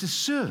nudged and says,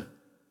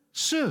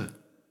 Sir,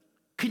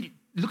 can you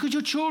look at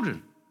your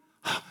children?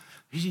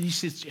 He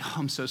says, oh,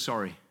 I'm so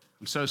sorry.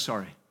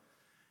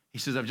 He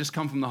says, I've just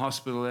come from the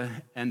hospital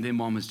and their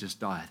mom has just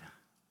died.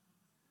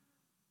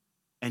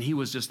 And he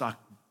was just like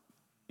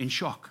in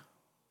shock.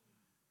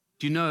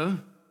 Do you know,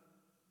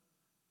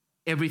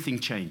 everything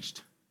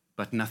changed,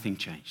 but nothing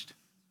changed.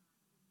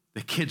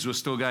 The kids were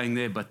still going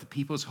there, but the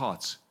people's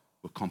hearts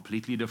were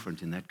completely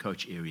different in that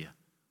coach area.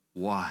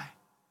 Why?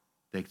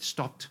 They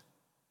stopped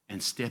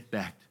and stepped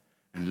back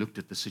and looked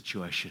at the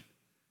situation.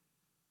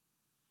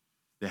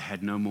 They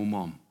had no more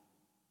mom.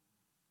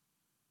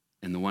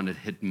 And the one that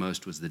hit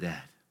most was the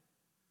dad.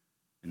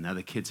 And the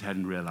other kids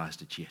hadn't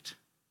realized it yet.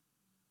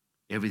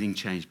 Everything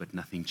changed, but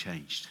nothing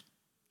changed.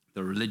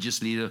 The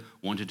religious leader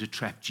wanted to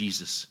trap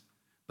Jesus,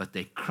 but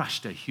they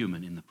crushed a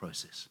human in the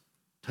process.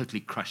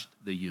 Totally crushed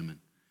the human.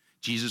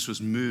 Jesus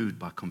was moved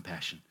by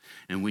compassion.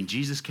 And when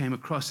Jesus came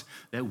across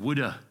that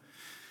widow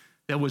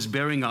that was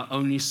bearing her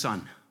only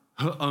son,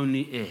 her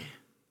only heir,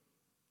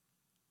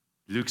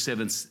 Luke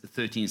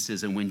 7:13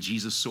 says, and when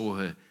Jesus saw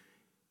her,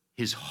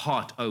 his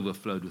heart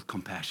overflowed with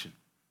compassion.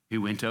 He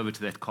went over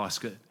to that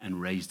casket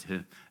and raised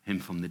him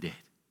from the dead.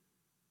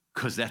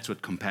 Because that's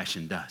what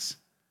compassion does.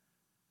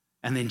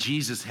 And then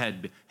Jesus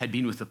had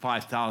been with the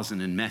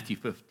 5,000 in Matthew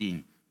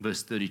 15,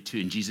 verse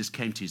 32. And Jesus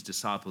came to his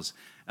disciples,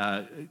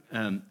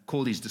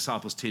 called his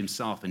disciples to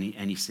himself, and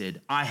he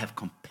said, I have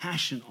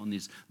compassion on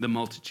the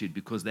multitude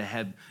because they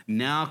have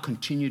now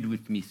continued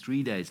with me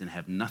 3 days and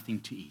have nothing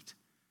to eat.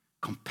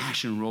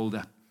 Compassion rolled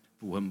up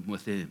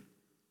within him.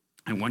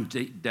 And one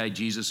day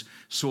Jesus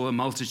saw a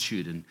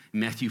multitude in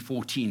Matthew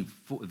 14,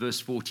 verse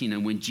 14.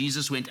 And when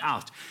Jesus went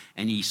out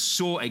and he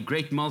saw a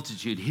great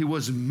multitude, he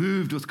was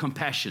moved with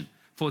compassion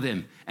for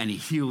them and he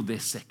healed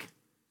their sick.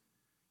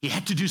 He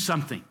had to do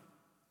something.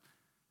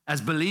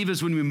 As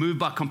believers, when we move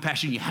by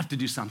compassion, you have to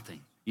do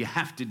something. You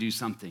have to do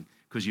something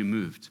because you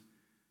moved.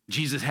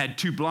 Jesus had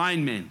 2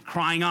 blind men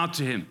crying out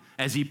to him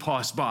as he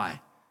passed by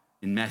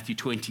in Matthew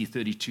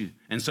 20:32.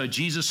 And so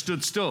Jesus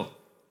stood still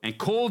and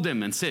called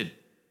them and said,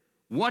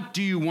 what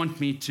do you want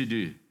me to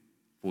do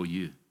for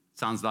you?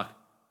 Sounds like,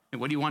 hey,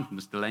 what do you want,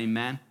 Mr. Lame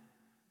Man?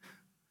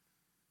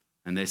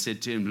 And they said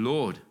to him,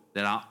 Lord,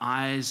 that our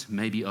eyes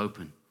may be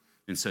open.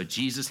 And so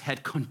Jesus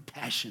had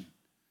compassion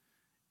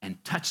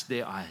and touched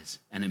their eyes,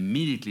 and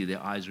immediately their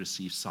eyes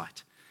received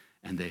sight,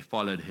 and they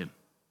followed him.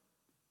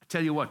 I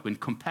tell you what, when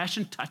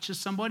compassion touches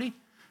somebody,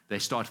 they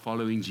start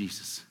following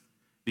Jesus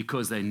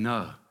because they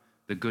know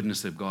the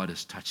goodness of God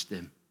has touched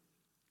them.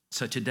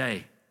 So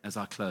today, as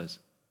I close,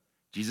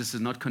 Jesus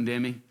is not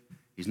condemning,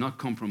 he's not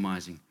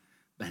compromising,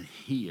 but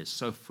he is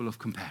so full of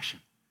compassion.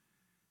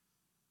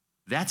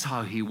 That's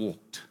how he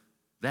walked.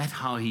 That's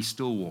how he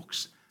still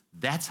walks.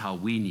 That's how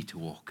we need to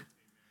walk.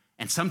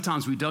 And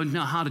sometimes we don't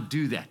know how to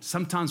do that.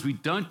 Sometimes we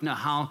don't know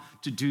how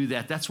to do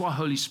that. That's why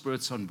Holy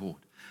Spirit's on board.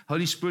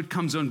 Holy Spirit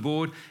comes on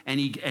board and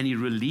he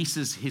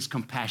releases his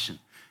compassion,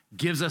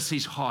 gives us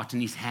his heart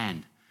and his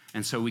hand,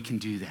 and so we can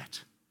do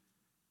that.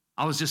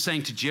 I was just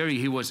saying to Jerry,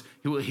 he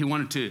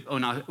wanted to,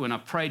 when I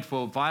prayed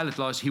for Violet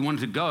last, he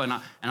wanted to go, and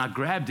I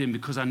grabbed him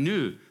because I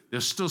knew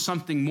there's still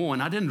something more,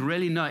 and I didn't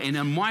really know. In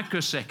a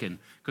microsecond,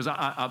 because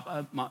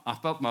I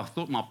thought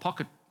my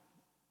pocket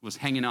was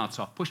hanging out,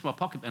 so I pushed my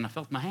pocket, and I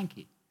felt my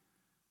hanky.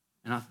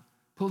 And I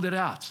pulled it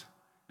out,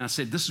 and I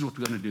said, this is what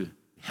we're going to do.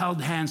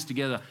 Held hands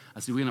together. I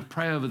said, we're going to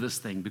pray over this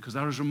thing, because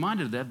I was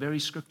reminded of that very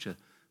scripture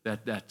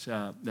that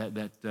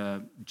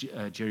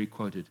Jerry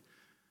quoted.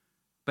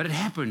 But it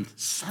happened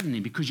suddenly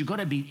because you've got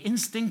to be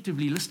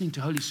instinctively listening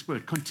to Holy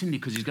Spirit continually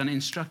because he's going to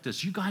instruct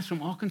us. You guys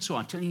from Arkansas,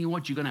 I'm telling you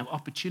what, you're going to have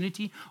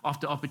opportunity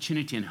after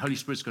opportunity, and Holy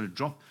Spirit's going to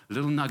drop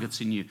little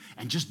nuggets in you,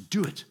 and just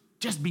do it.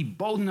 Just be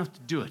bold enough to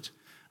do it.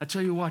 I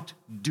tell you what,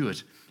 do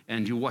it,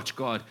 and you watch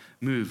God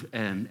move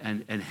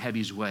and have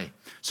his way.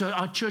 So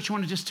our church, I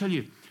want to just tell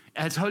you,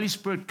 as Holy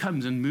Spirit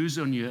comes and moves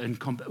on you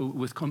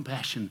with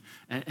compassion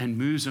and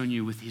moves on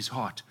you with his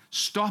heart,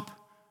 stop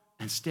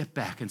and step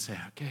back and say,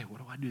 okay,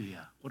 what do I do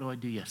here? What do I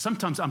do here?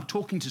 Sometimes I'm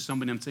talking to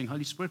somebody, I'm saying,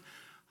 Holy Spirit,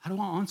 how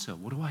do I answer?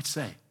 What do I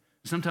say?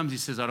 Sometimes he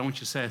says, I don't want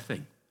you to say a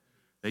thing.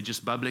 They're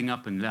just bubbling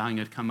up and allowing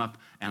it to come up,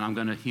 and I'm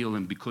going to heal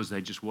them because they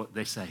just what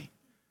they say.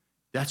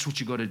 That's what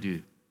you got to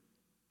do.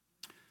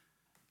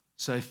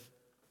 So,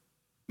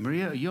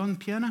 Maria, are you on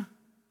piano?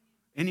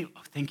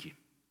 Thank you.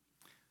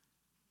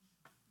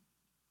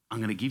 I'm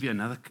going to give you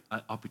another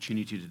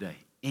opportunity today.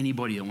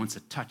 Anybody that wants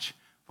a touch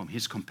from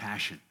his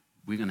compassion,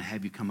 we're going to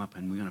have you come up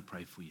and we're going to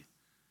pray for you.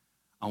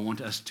 I want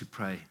us to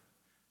pray.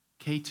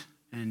 Katie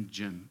and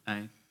Jim,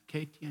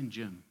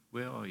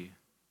 where are you?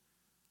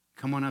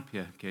 Come on up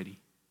here, Katie.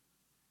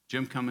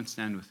 Jim, come and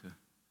stand with her.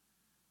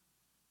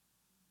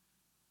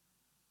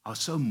 I was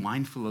so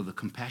mindful of the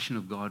compassion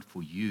of God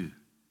for you.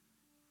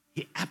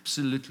 He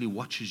absolutely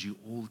watches you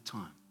all the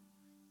time.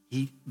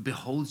 He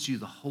beholds you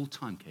the whole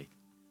time, Kate.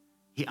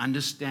 He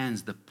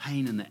understands the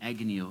pain and the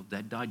agony of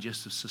that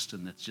digestive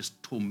system that's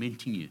just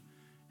tormenting you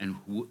and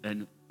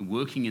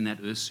working in that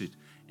earth suit.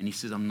 And he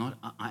says,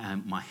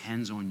 my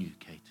hand's on you,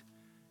 Kate.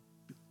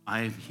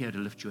 I am here to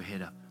lift your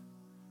head up.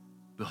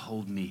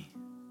 Behold me.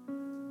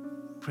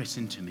 Press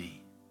into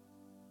me.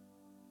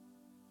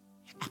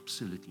 He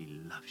absolutely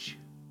loves you.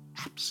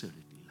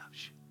 Absolutely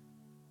loves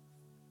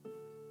you.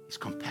 His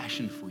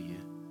compassion for you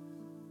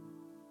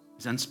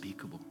is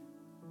unspeakable.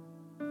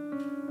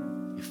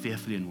 You're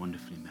fearfully and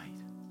wonderfully made.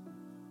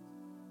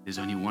 There's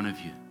only one of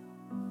you,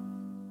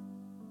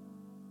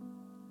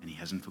 and he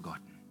hasn't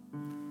forgotten.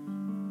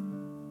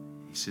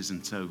 He says,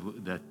 and so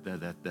that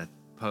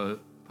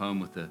poem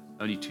with the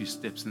only 2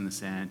 steps in the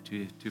sand,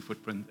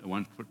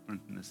 one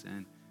footprint in the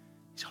sand,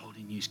 he's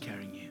holding you, he's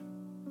carrying you.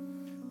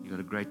 You've got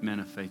a great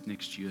man of faith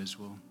next to you as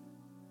well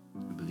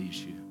who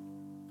believes you.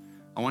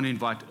 I want to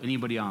invite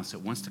anybody else that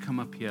wants to come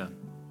up here.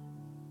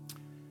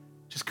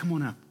 Just come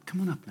on up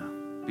now,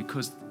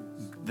 because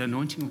the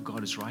anointing of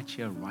God is right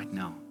here, right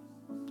now.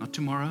 Not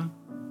tomorrow,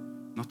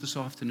 not this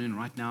afternoon,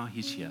 right now,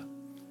 He's here.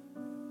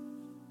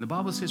 The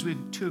Bible says where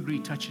two agree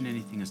touching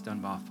anything is done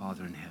by our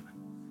Father in heaven.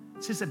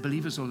 It says that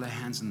believers will lay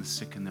hands on the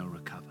sick and they'll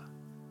recover.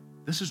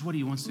 This is what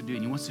He wants to do,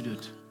 and He wants to do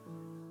it.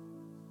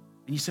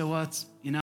 And you say, well, it's,